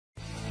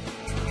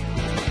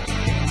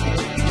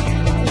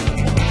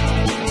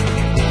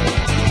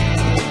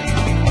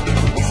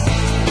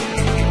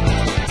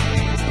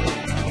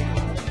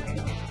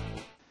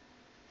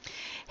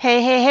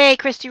Hey,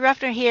 Christy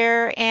Ruffner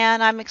here,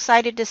 and I'm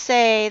excited to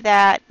say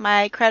that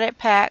my credit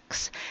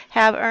packs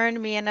have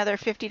earned me another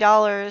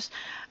 $50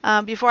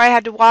 before I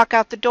had to walk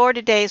out the door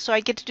today, so I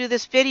get to do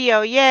this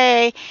video,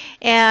 yay!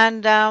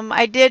 And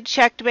I did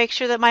check to make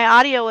sure that my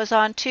audio was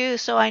on too,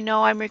 so I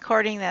know I'm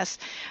recording this.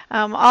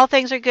 All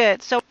things are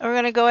good. So we're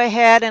going to go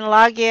ahead and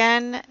log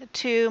in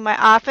to my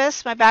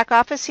office, my back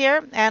office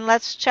here, and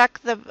let's check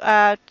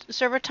the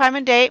server time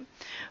and date.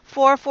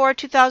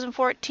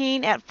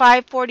 4/4/2014 at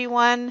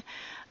 5:41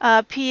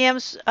 p.m.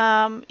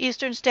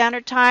 Eastern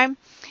Standard Time,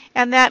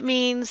 and that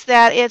means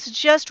that it's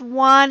just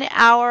 1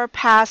 hour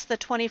past the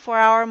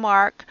 24-hour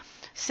mark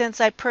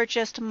since I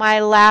purchased my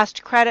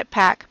last credit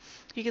pack.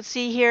 You can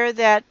see here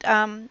that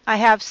I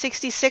have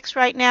 66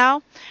 right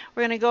now.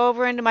 We're going to go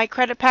over into my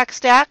credit pack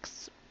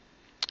stats.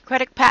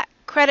 Credit pack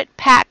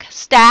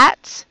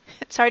stats.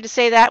 It's hard to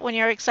say that when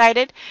you're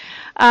excited.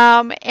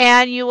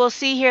 And you will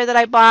see here that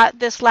I bought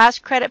this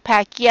last credit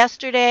pack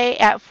yesterday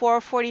at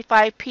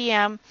 4:45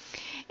 p.m.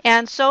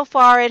 and so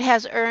far it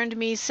has earned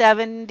me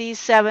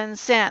 77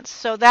 cents.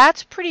 So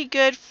that's pretty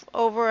good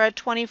over a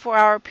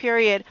 24-hour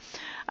period.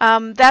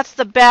 That's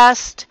the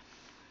best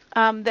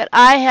that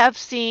I have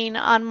seen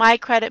on my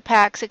credit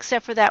packs,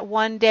 except for that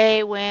one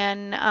day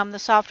when the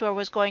software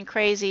was going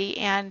crazy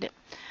and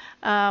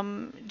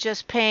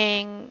just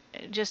paying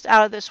just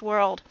out of this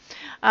world.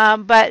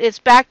 But it's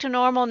back to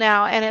normal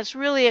now, and it's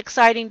really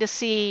exciting to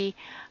see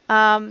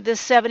this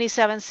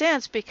 77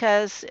 cents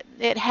because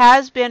it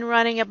has been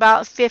running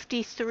about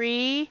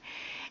 53,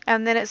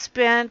 and then it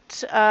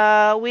spent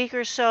a week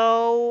or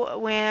so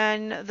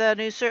when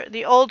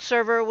the old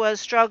server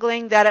was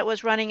struggling that it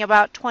was running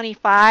about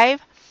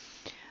 25.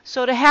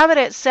 So to have it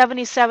at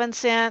 77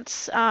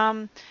 cents,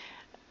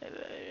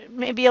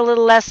 maybe a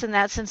little less than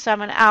that since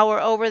I'm an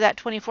hour over that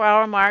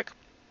 24-hour mark.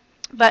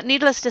 But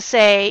needless to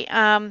say,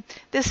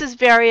 this is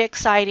very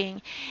exciting.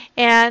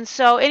 And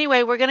so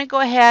anyway, we're going to go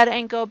ahead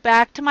and go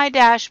back to my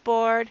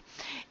dashboard,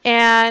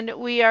 and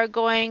we are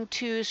going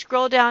to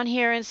scroll down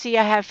here and see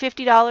I have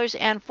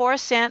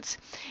 $50.04,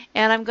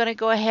 and I'm going to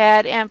go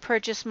ahead and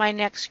purchase my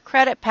next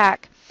credit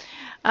pack.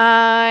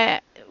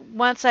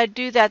 Once I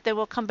do that, then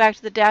we'll come back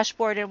to the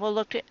dashboard and we'll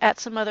look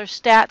at some other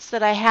stats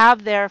that I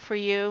have there for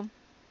you.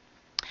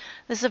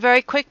 This is a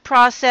very quick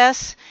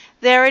process.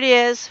 There it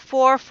is,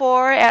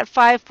 4/4 at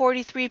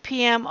 5:43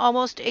 p.m.,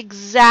 almost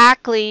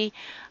exactly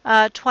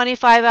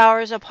 25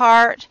 hours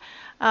apart.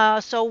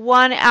 So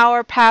 1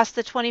 hour past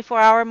the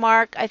 24-hour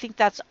mark. I think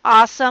that's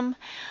awesome.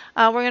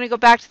 We're going to go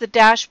back to the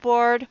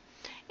dashboard,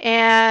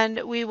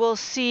 and we will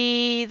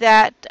see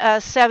that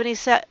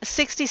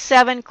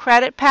 67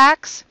 credit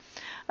packs,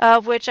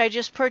 of which I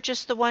just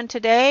purchased the one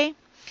today.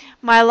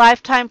 My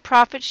lifetime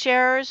profit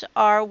shares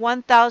are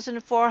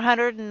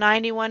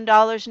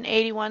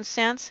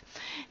 $1,491.81.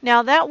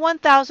 Now that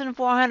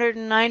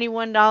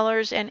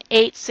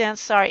 $1,491.08,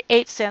 sorry,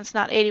 8 cents,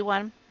 not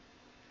 81,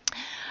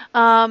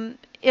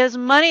 is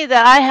money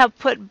that I have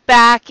put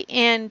back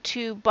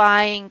into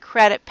buying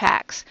credit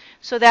packs.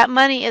 So that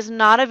money is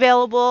not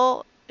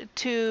available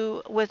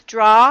to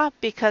withdraw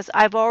because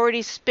I've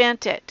already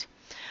spent it.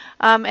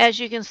 As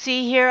you can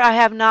see here, I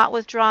have not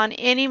withdrawn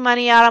any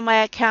money out of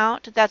my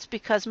account. That's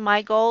because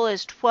my goal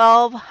is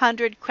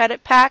 1,200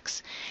 credit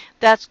packs.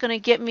 That's going to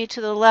get me to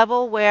the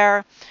level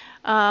where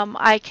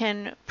I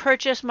can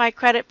purchase my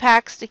credit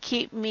packs to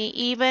keep me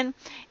even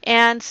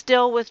and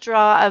still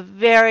withdraw a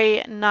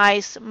very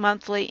nice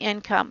monthly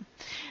income.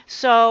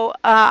 So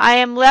I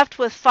am left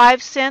with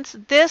 5 cents.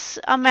 This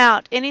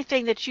amount,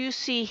 anything that you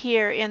see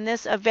here in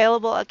this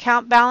available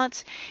account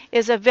balance,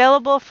 is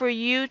available for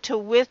you to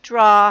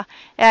withdraw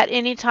at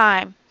any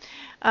time.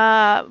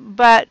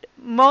 But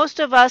most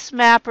of us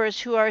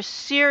mappers who are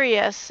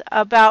serious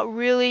about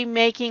really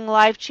making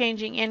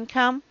life-changing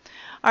income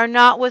are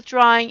not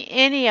withdrawing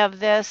any of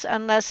this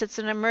unless it's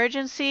an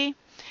emergency,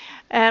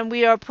 and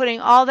we are putting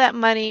all that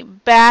money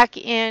back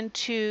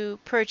into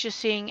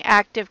purchasing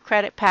active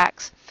credit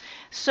packs.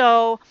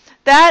 So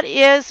that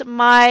is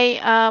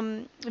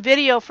my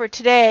video for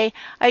today.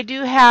 I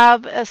do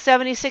have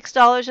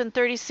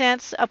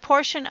 $76.30. A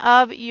portion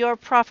of your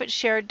profit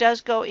share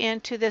does go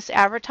into this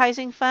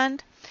advertising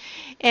fund,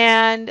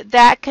 and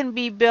that can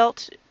be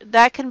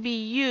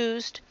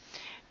used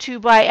to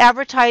buy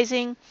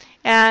advertising.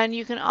 And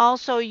you can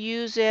also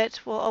use it,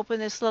 we'll open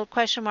this little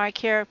question mark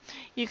here,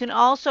 you can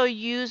also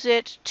use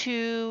it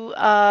to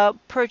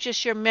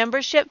purchase your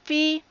membership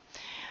fee,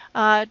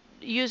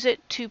 use it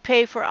to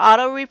pay for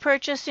auto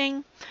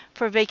repurchasing,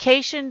 for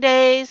vacation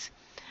days,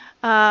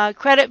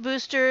 credit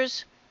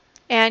boosters,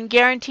 and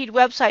guaranteed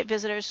website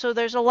visitors. So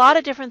there's a lot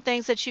of different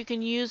things that you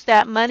can use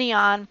that money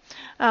on.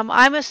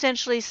 I'm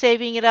essentially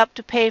saving it up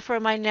to pay for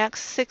my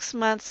next 6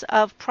 months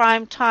of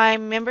Prime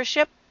Time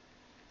membership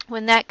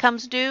when that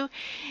comes due,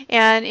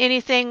 and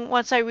anything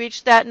once I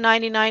reach that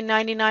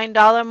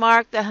 $99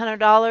 mark, the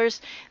 $100,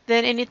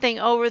 then anything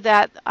over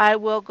that I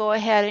will go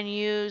ahead and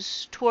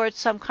use towards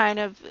some kind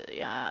of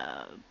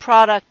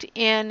product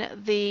in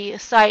the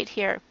site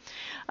here.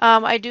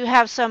 I do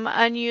have some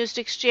unused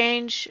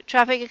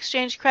traffic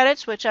exchange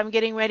credits, which I'm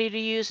getting ready to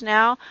use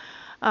now.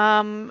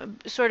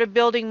 Sort of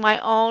building my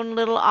own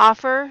little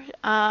offer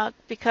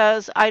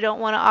because I don't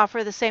want to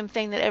offer the same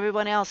thing that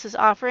everyone else is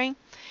offering.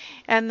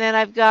 And then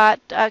I've got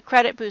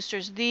credit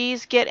boosters.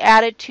 These get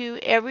added to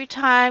every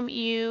time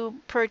you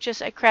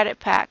purchase a credit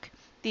pack.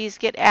 These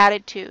get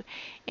added to.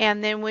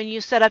 And then when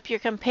you set up your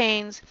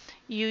campaigns,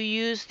 you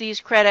use these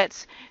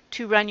credits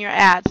to run your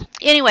ads.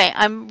 Anyway,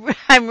 I'm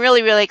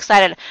really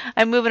excited.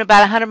 I'm moving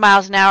about 100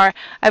 miles an hour.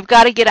 I've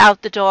got to get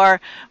out the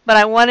door, but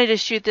I wanted to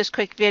shoot this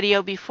quick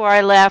video before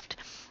I left.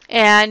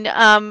 And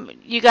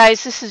you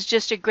guys, this is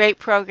just a great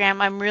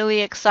program. I'm really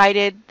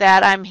excited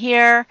that I'm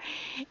here,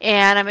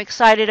 and I'm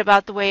excited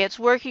about the way it's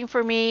working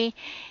for me.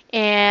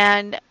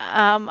 And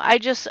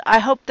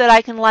I hope that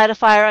I can light a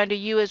fire under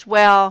you as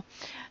well,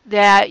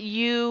 that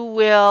you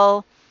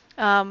will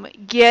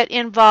get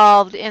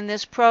involved in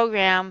this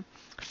program,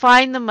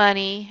 find the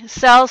money,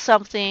 sell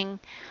something,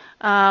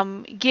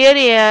 get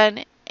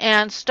in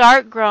and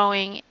start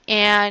growing,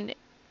 and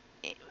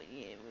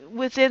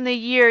within the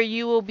year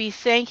you will be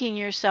thanking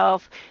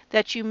yourself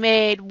that you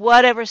made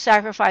whatever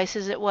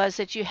sacrifices it was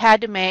that you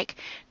had to make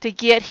to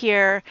get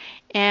here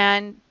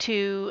and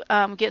to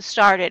get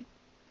started.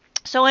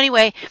 So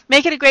anyway,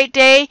 make it a great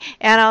day,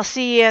 and I'll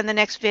see you in the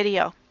next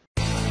video.